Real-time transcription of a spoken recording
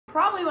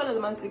Probably one of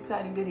the most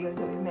exciting videos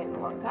that we've made in a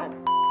long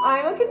time.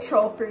 I'm a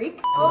control freak.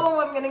 Oh,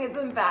 I'm gonna get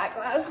some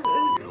backlash for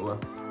this video.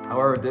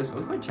 However, this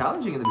was quite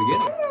challenging in the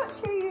beginning. I'm not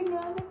sure you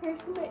know the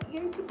person that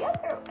you're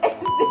together with.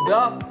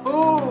 The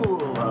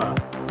fool!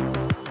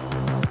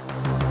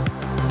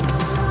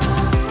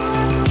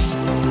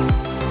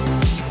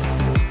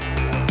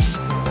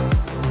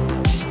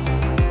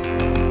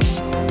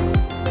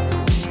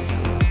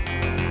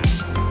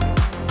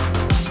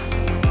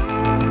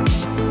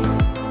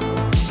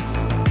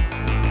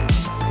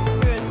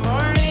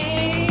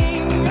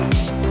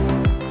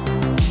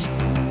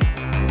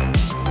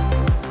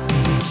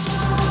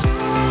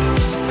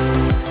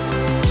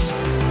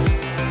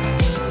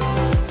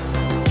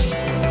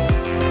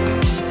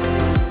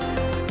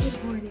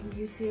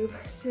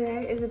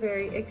 Today is a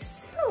very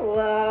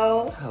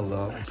hello.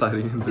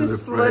 Sliding into the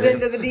slid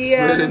into the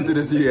DMs. Slid into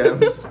the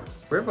DMs.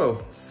 We're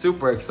both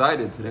super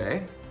excited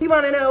today. You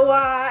want to know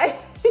why?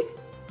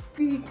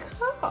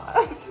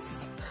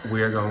 Because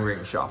we are going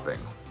ring shopping.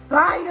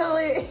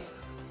 Finally.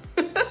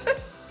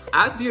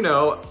 As you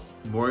know,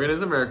 Morgan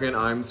is American,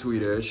 I'm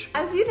Swedish.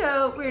 As you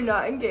know, we're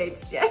not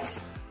engaged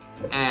yet.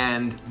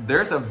 And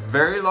there's a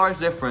very large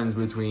difference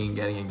between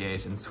getting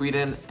engaged in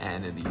Sweden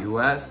and in the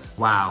US.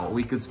 Wow,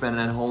 we could spend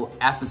a whole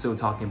episode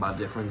talking about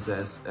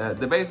differences.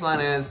 The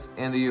baseline is,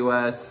 in the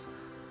US,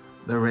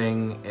 the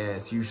ring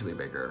is usually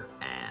bigger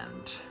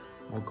and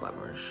more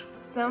glamorous.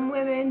 Some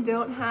women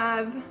don't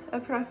have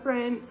a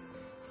preference.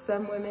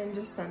 Some women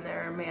just send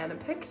their man a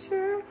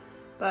picture.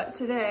 But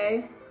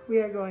today, we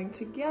are going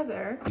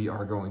together. We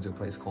are going to a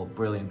place called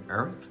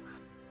BrilliantEarth.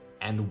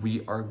 And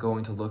we are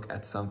going to look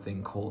at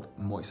something called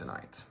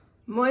Moissanite.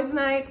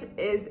 Moissanite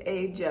is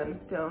a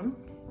gemstone.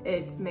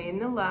 It's made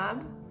in a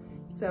lab,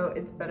 so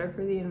it's better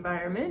for the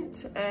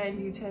environment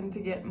and you tend to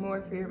get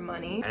more for your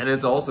money. And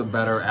it's also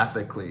better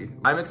ethically.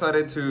 I'm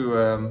excited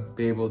to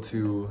be able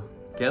to,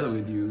 together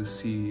with you,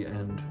 see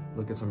and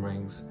look at some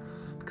rings.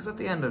 Because at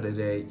the end of the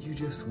day, you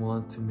just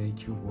want to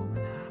make your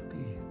woman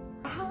happy.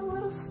 I have a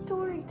little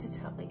story to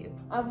tell you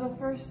of the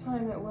first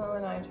time that Will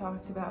and I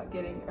talked about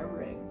getting a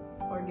ring.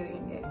 Or getting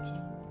engaged.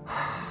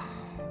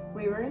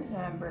 We were in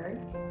Hamburg,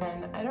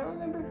 and I don't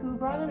remember who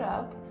brought it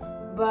up,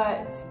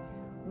 but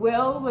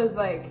Will was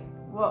like,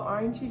 well,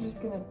 aren't you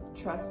just gonna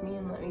trust me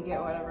and let me get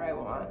whatever I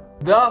want?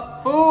 The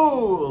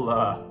fool!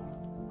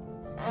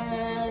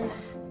 And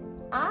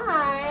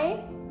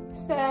I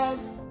said,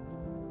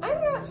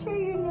 I'm not sure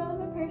you know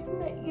the person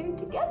that you're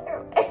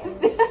together with.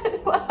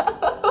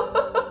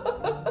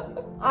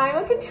 I'm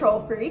a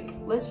control freak,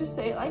 let's just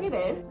say it like it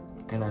is.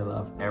 And I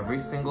love every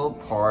single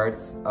part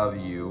of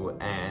you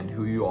and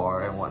who you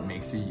are and what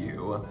makes you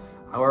you.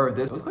 However,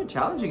 this was quite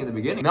challenging in the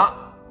beginning.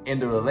 Not in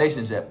the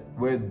relationship,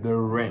 with the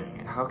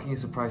ring. How can you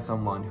surprise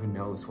someone who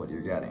knows what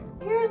you're getting?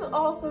 Here's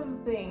also the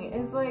thing,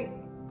 is like,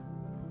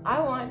 I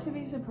want to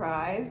be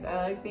surprised. I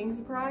like being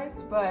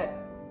surprised, but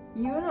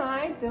you and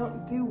I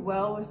don't do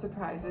well with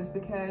surprises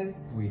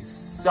because we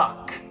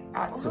suck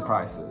at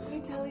surprises.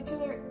 We tell each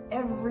other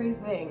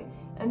everything.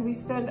 And we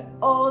spend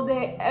all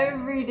day,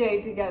 every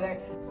day together.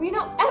 We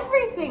know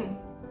everything.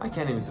 I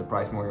can't even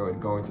surprise Morgan with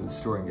going to the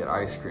store and get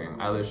ice cream.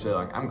 I literally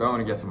like, I'm going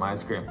to get some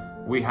ice cream.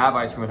 We have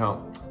ice cream at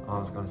home. I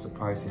was going to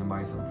surprise you and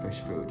buy some fish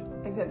food.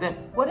 Except then,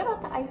 what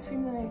about the ice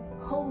cream that I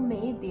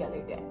homemade the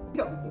other day? You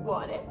don't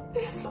want it.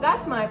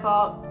 That's my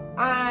fault.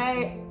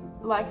 I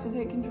like to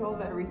take control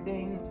of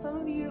everything. Some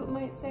of you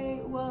might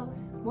say, well,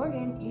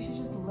 Morgan, you should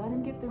just let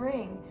him get the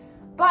ring.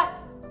 But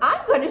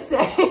I'm gonna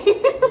say,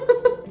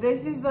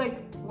 this is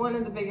like one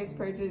of the biggest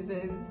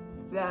purchases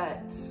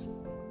that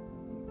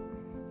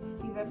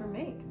you've ever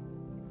made.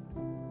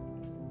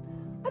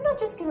 I'm not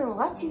just gonna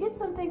let you get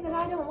something that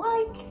I don't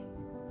like.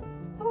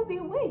 That would be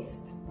a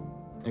waste.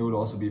 It would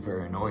also be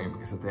very annoying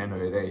because at the end of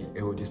the day,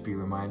 it would just be a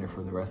reminder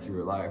for the rest of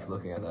your life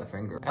looking at that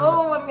finger. And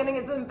oh, I'm gonna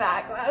get some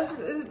backlash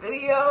for this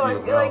video.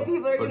 I feel like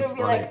people are gonna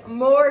be like,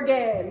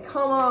 Morgan,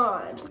 come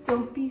on.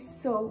 Don't be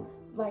so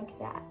like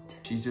that.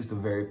 She's just a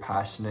very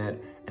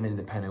passionate and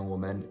independent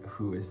woman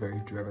who is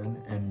very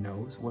driven and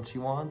knows what she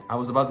wants. I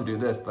was about to do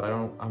this, but I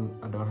don't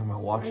have my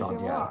watch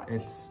on yet.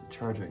 It's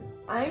charging.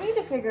 I need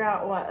to figure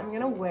out what I'm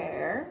gonna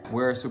wear.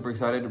 We're super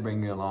excited to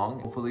bring you along.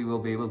 Hopefully we'll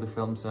be able to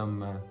film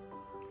some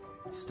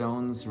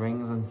stones,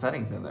 rings, and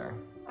settings in there.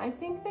 I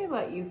think they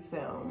let you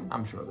film.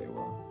 I'm sure they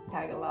will.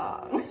 Tag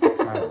along.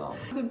 Tag along.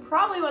 It's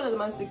probably one of the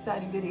most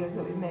exciting videos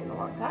that we've made in a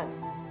long time.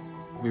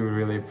 We would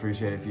really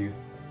appreciate if you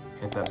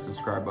hit that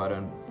subscribe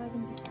button. Like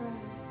and subscribe.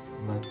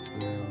 Let's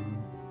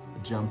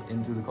jump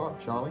into the car,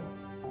 shall we?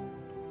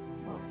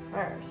 Well,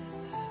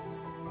 first,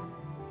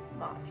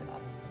 match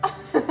up.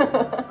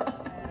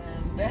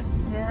 And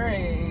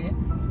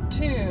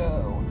 3, 2,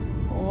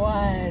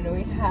 1,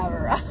 we have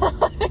arrived.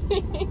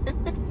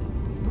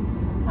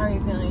 How are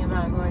you feeling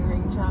about going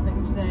ring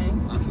shopping today?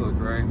 I feel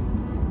great.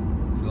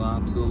 I feel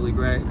absolutely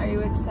great. Are you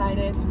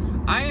excited?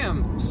 I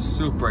am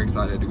super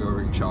excited to go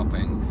ring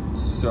shopping.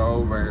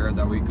 So rare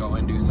that we go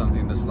and do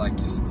something that's like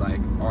just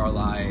like our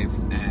life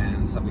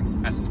and something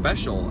as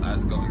special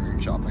as going ring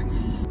shopping.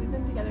 We've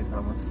been together for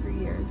almost 3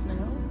 years now,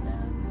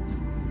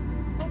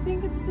 and I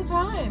think it's the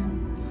time.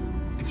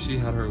 If she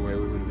had her way,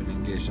 we would have been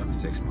engaged after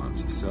 6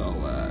 months. So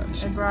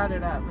I brought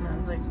it up and I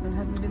was like, so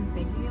have you been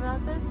thinking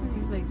about this? And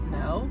he's like,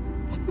 no.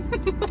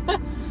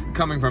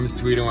 Coming from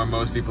Sweden, where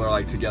most people are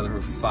like together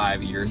for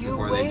 5 years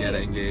before they get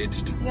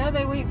engaged. Yeah,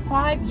 they wait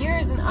 5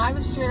 years, and I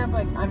was straight up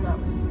like, I'm not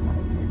waiting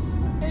 5 years.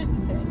 Here's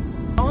the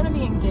thing. I want to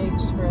be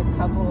engaged for a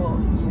couple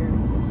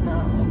years, if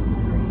not like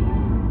 3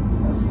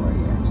 or 4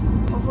 years.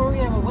 Before we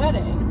have a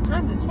wedding,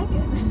 time's a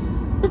ticket.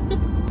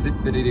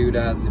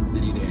 Zippity-doo-dah,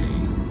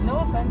 zippity-day. No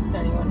offense to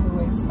anyone who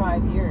waits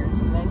 5 years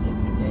and then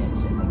gets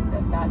engaged. I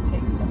think that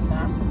takes a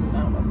massive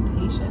amount of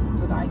patience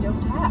that I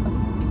don't have.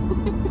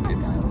 That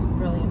guy was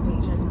brilliant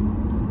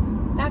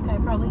patient. That guy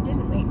probably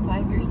didn't wait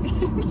 5 years to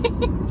get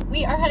engaged.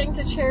 We are heading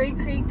to Cherry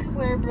Creek,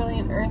 where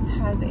BrilliantEarth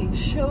has a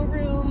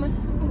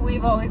showroom.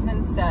 We've always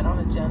been set on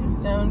a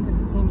gemstone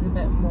because it seems a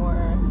bit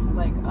more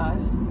like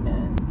us.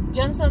 And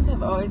gemstones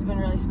have always been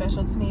really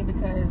special to me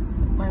because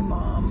my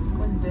mom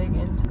was big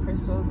into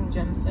crystals and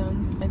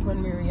gemstones. Like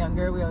when we were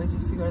younger, we always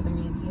used to go to the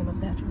Museum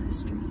of Natural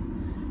History.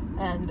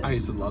 And I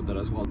used to love that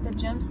as well. the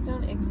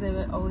gemstone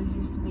exhibit always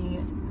used to be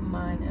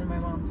mine and my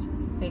mom's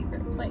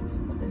favorite place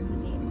of the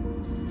museum.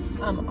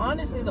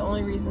 Honestly, the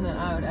only reason that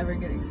I would ever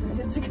get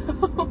excited to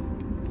go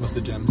was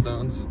the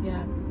gemstones.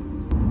 Yeah.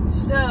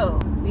 So,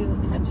 we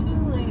will catch you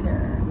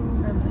later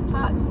from the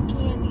cotton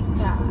candy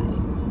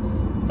skies.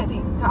 Look at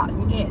these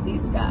cotton candy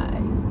skies.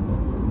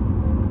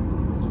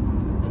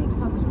 I need to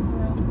focus on the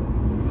road.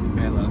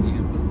 I love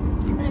you.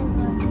 I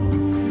love you.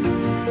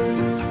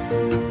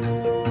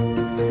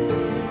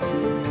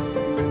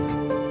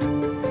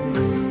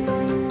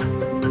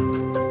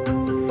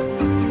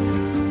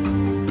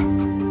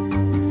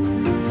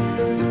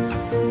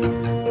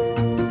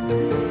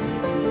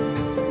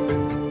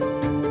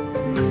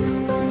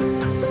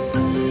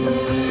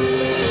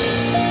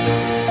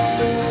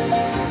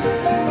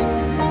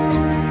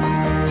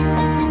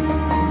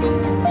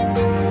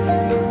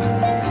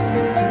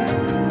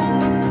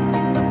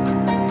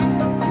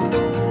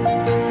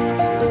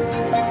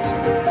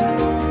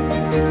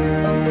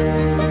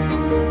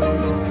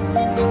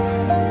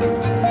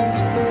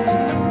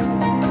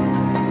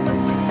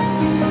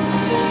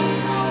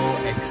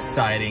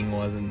 Exciting,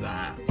 wasn't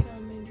that?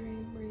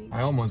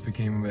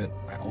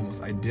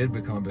 I did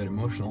become a bit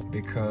emotional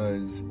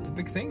because it's a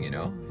big thing, you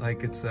know?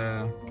 Like it's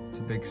a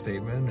big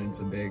statement and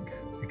it's a big,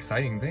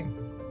 exciting thing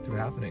to be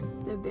happening.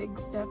 It's a big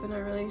step in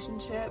our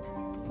relationship,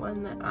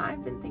 one that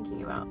I've been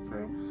thinking about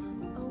for a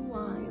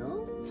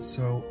while.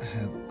 So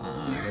have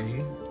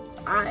I.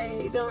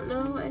 I don't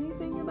know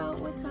anything about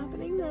what's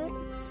happening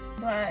next,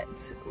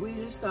 but we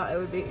just thought it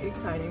would be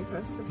exciting for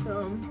us to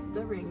film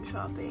the ring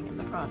shopping and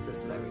the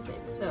process of everything.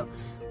 So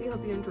we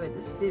hope you enjoyed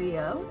this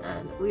video,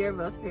 and we are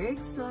both very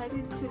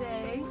excited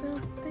today. So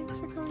thanks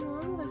for coming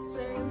along with us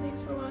today, and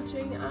thanks for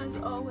watching as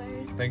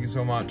always. Thank you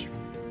so much.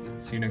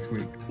 See you next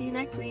week. See you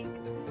next week.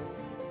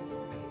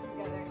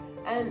 Together.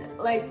 And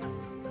like,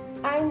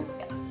 I'm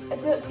my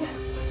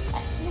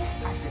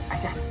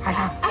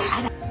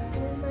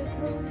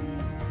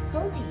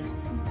cozies.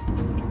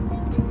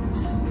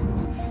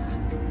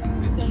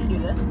 Can you do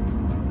this?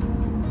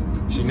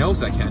 She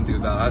knows I can't do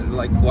that.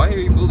 Like, why are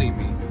you bullying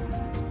me?